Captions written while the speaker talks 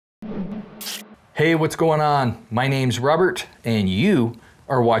Hey, what's going on? My name's Robert, and you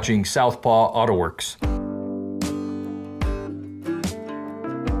are watching Southpaw Autoworks.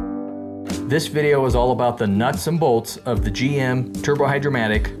 This video is all about the nuts and bolts of the GM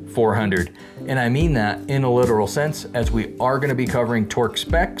Turbohydromatic 400. And I mean that in a literal sense, as we are going to be covering torque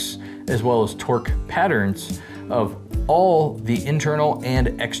specs as well as torque patterns of all the internal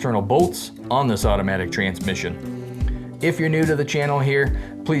and external bolts on this automatic transmission. If you're new to the channel here,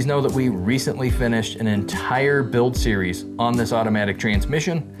 please know that we recently finished an entire build series on this automatic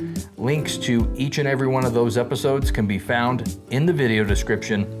transmission. Links to each and every one of those episodes can be found in the video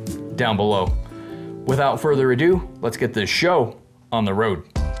description down below. Without further ado, let's get this show on the road.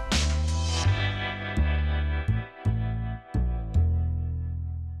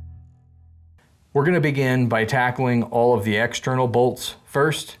 We're going to begin by tackling all of the external bolts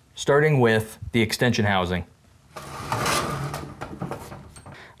first, starting with the extension housing.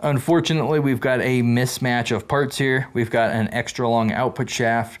 Unfortunately, we've got a mismatch of parts here. We've got an extra long output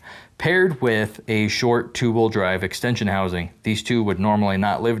shaft paired with a short two-wheel drive extension housing. These two would normally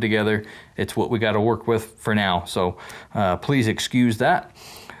not live together. It's what we got to work with for now, so please excuse that.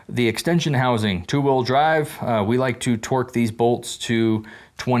 The extension housing, two-wheel drive, we like to torque these bolts to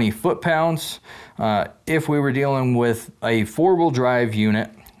 20 foot-pounds. If we were dealing with a four-wheel drive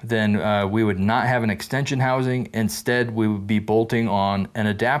unit, then we would not have an extension housing. Instead, we would be bolting on an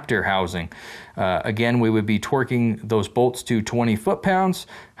adapter housing. Again, we would be torquing those bolts to 20 foot-pounds.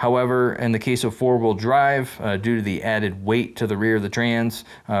 However, in the case of four-wheel drive, due to the added weight to the rear of the trans,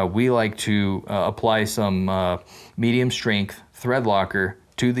 we like to apply some medium-strength thread locker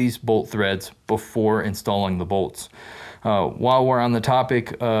to these bolt threads before installing the bolts. While we're on the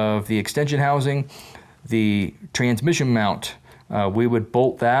topic of the extension housing, the transmission mount, we would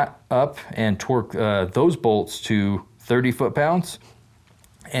bolt that up and torque those bolts to 30 foot-pounds.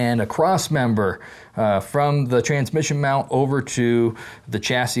 And a cross member from the transmission mount over to the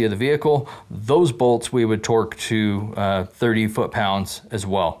chassis of the vehicle, those bolts we would torque to 30 foot-pounds as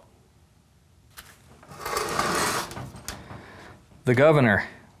well. The governor,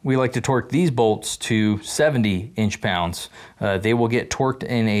 we like to torque these bolts to 70 inch-pounds. They will get torqued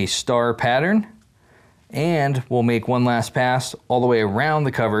in a star pattern, and we'll make one last pass all the way around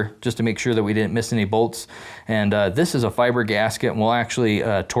the cover just to make sure that we didn't miss any bolts. And this is a fiber gasket, and we'll actually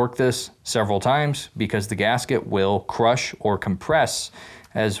torque this several times because the gasket will crush or compress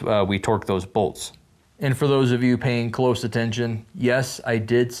as we torque those bolts. And for those of you paying close attention, yes, I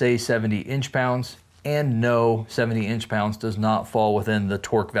did say 70 inch-pounds, and no, 70 inch-pounds does not fall within the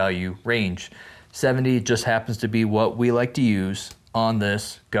torque value range. 70 just happens to be what we like to use on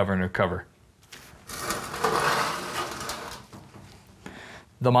this governor cover.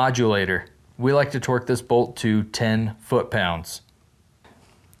 The modulator. We like to torque this bolt to 10 foot-pounds.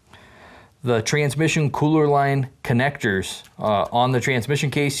 The transmission cooler line connectors on the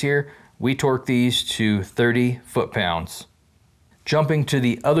transmission case here, we torque these to 30 foot-pounds. Jumping to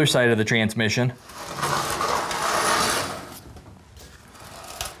the other side of the transmission,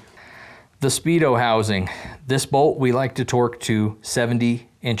 the speedo housing. This bolt we like to torque to 70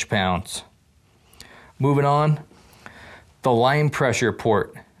 inch-pounds. Moving on, the line pressure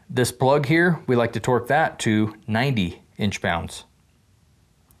port. This plug here, we like to torque that to 90 inch-pounds.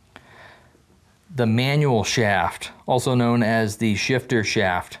 The manual shaft, also known as the shifter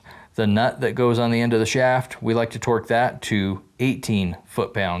shaft. The nut that goes on the end of the shaft, we like to torque that to 18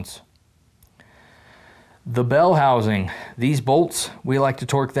 foot-pounds. The bell housing, these bolts, we like to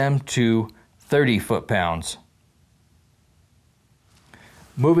torque them to 30 foot-pounds.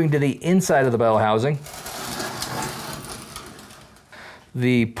 Moving to the inside of the bell housing,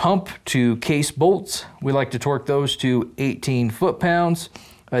 the pump to case bolts, we like to torque those to 18 foot-pounds.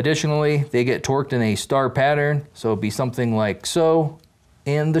 Additionally, they get torqued in a star pattern, so it'll be something like so,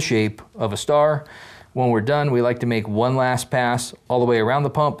 in the shape of a star. When we're done, we like to make one last pass all the way around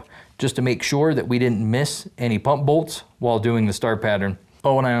the pump just to make sure that we didn't miss any pump bolts while doing the star pattern.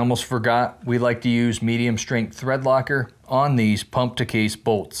 Oh, and I almost forgot, we like to use medium strength thread locker on these pump to case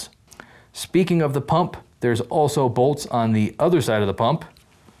bolts. Speaking of the pump, there's also bolts on the other side of the pump.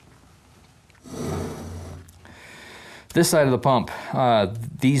 This side of the pump,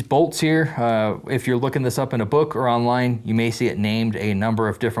 these bolts here, if you're looking this up in a book or online, you may see it named a number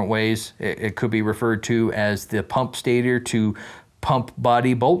of different ways. It could be referred to as the pump stator to pump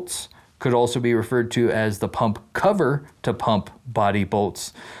body bolts, could also be referred to as the pump cover to pump body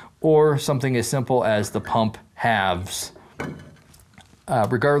bolts, or something as simple as the pump halves.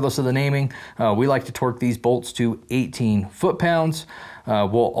 Regardless of the naming, we like to torque these bolts to 18 foot-pounds.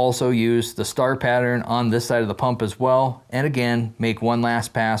 We'll also use the star pattern on this side of the pump as well. And again, make one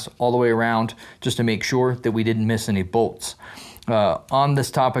last pass all the way around just to make sure that we didn't miss any bolts. On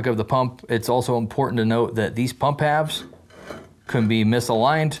this topic of the pump, it's also important to note that these pump halves can be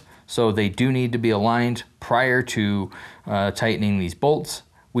misaligned, so they do need to be aligned prior to tightening these bolts.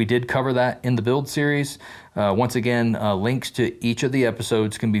 We did cover that in the build series. Once again, links to each of the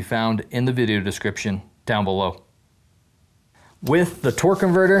episodes can be found in the video description down below. With the torque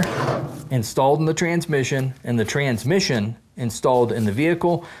converter installed in the transmission and the transmission installed in the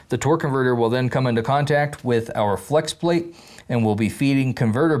vehicle, the torque converter will then come into contact with our flex plate and will be feeding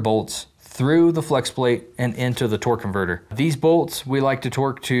converter bolts through the flex plate and into the torque converter. These bolts we like to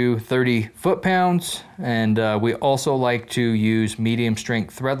torque to 30 foot-pounds, and we also like to use medium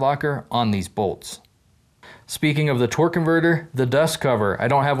strength thread locker on these bolts. Speaking of the torque converter, the dust cover. I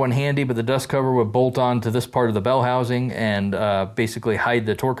don't have one handy, but the dust cover would bolt on to this part of the bell housing and basically hide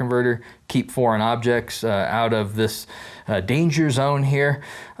the torque converter, keep foreign objects out of this danger zone here.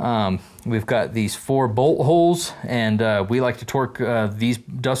 We've got these 4 bolt holes, and we like to torque these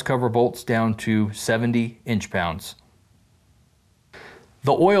dust cover bolts down to 70 inch-pounds.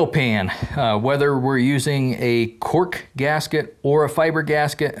 The oil pan, whether we're using a cork gasket or a fiber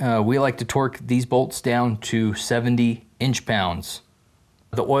gasket, we like to torque these bolts down to 70 inch-pounds.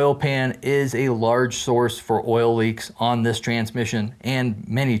 The oil pan is a large source for oil leaks on this transmission and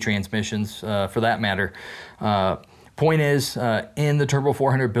many transmissions for that matter. Point is, in the Turbo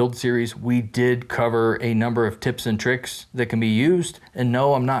 400 Build Series, we did cover a number of tips and tricks that can be used. And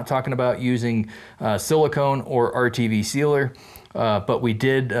no, I'm not talking about using silicone or RTV sealer. But we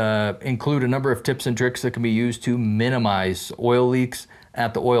did include a number of tips and tricks that can be used to minimize oil leaks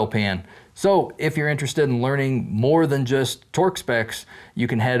at the oil pan. So if you're interested in learning more than just torque specs, you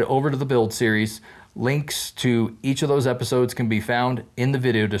can head over to the build series. Links to each of those episodes can be found in the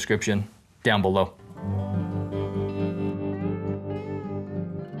video description down below.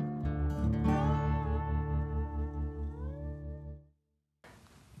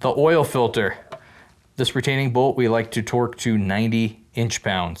 The oil filter. This retaining bolt we like to torque to 90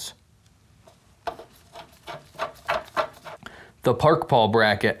 inch-pounds. The park pawl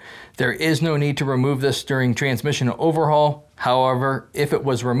bracket. There is no need to remove this during transmission overhaul. However, if it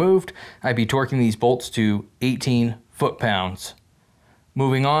was removed, I'd be torquing these bolts to 18 foot-pounds.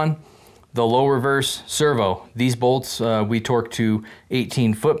 Moving on, the low reverse servo. These bolts we torque to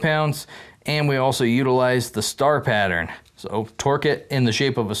 18 foot-pounds, and we also utilize the star pattern. So torque it in the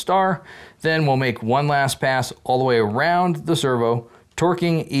shape of a star, then we'll make one last pass all the way around the servo,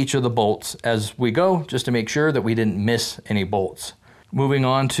 torquing each of the bolts as we go, just to make sure that we didn't miss any bolts. Moving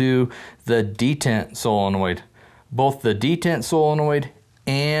on to the detent solenoid. Both the detent solenoid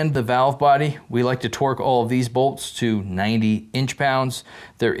and the valve body, we like to torque all of these bolts to 90 inch-pounds.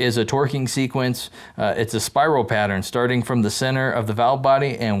 There is a torquing sequence. It's a spiral pattern starting from the center of the valve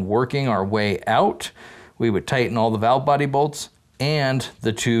body and working our way out. We would tighten all the valve body bolts and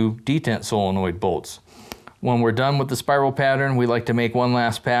the 2 detent solenoid bolts. When we're done with the spiral pattern, we like to make one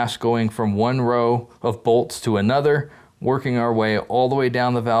last pass going from one row of bolts to another, working our way all the way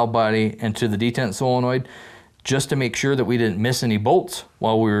down the valve body and to the detent solenoid, just to make sure that we didn't miss any bolts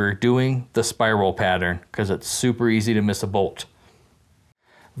while we were doing the spiral pattern, because it's super easy to miss a bolt.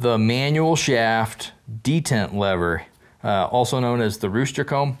 The manual shaft detent lever, also known as the Rooster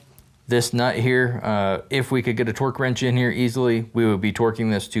comb. This nut here, if we could get a torque wrench in here easily, we would be torquing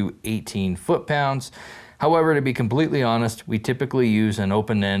this to 18 foot-pounds. However, to be completely honest, we typically use an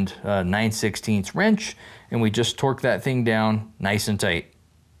open-end 9/16 wrench, and we just torque that thing down nice and tight.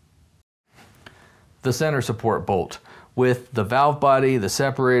 The center support bolt. With the valve body, the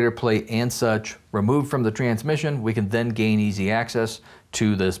separator plate, and such removed from the transmission, we can then gain easy access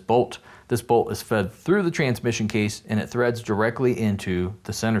to this bolt. This bolt is fed through the transmission case and it threads directly into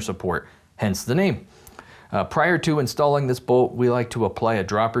the center support, hence the name. Prior to installing this bolt, we like to apply a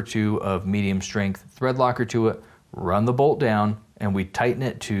drop or 2 of medium strength thread locker to it, run the bolt down, and we tighten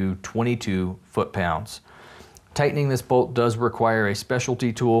it to 22 foot-pounds. Tightening this bolt does require a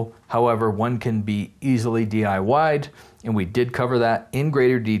specialty tool. However, one can be easily DIY'd, and we did cover that in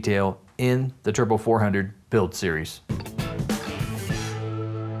greater detail in the Turbo 400 Build Series.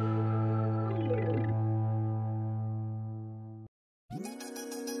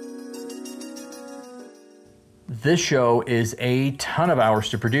 This show is a ton of hours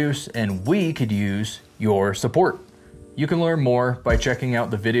to produce, and we could use your support. You can learn more by checking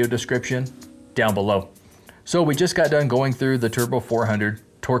out the video description down below. So we just got done going through the Turbo 400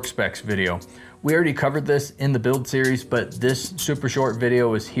 torque specs video. We already covered this in the build series, but this super short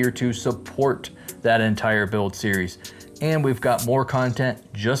video is here to support that entire build series. And we've got more content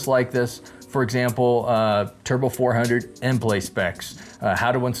just like this. For example, Turbo 400 end-play specs,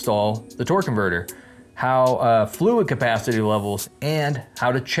 how to install the torque converter, how fluid capacity levels, and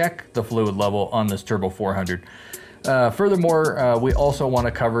how to check the fluid level on this Turbo 400. Furthermore, we also want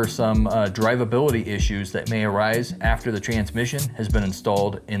to cover some drivability issues that may arise after the transmission has been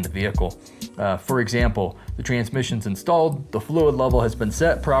installed in the vehicle. For example, the transmission's installed, the fluid level has been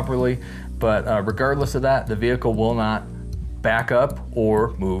set properly, but regardless of that, the vehicle will not back up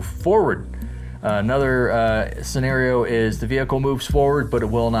or move forward. Another scenario is the vehicle moves forward, but it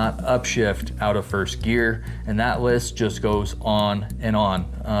will not upshift out of first gear, and that list just goes on and on.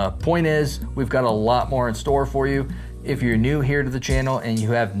 Point is, we've got a lot more in store for you. If you're new here to the channel and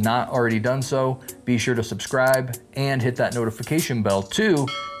you have not already done so, be sure to subscribe and hit that notification bell too,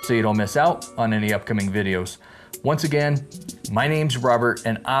 so you don't miss out on any upcoming videos. Once again, my name's Robert,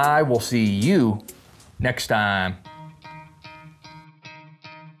 and I will see you next time.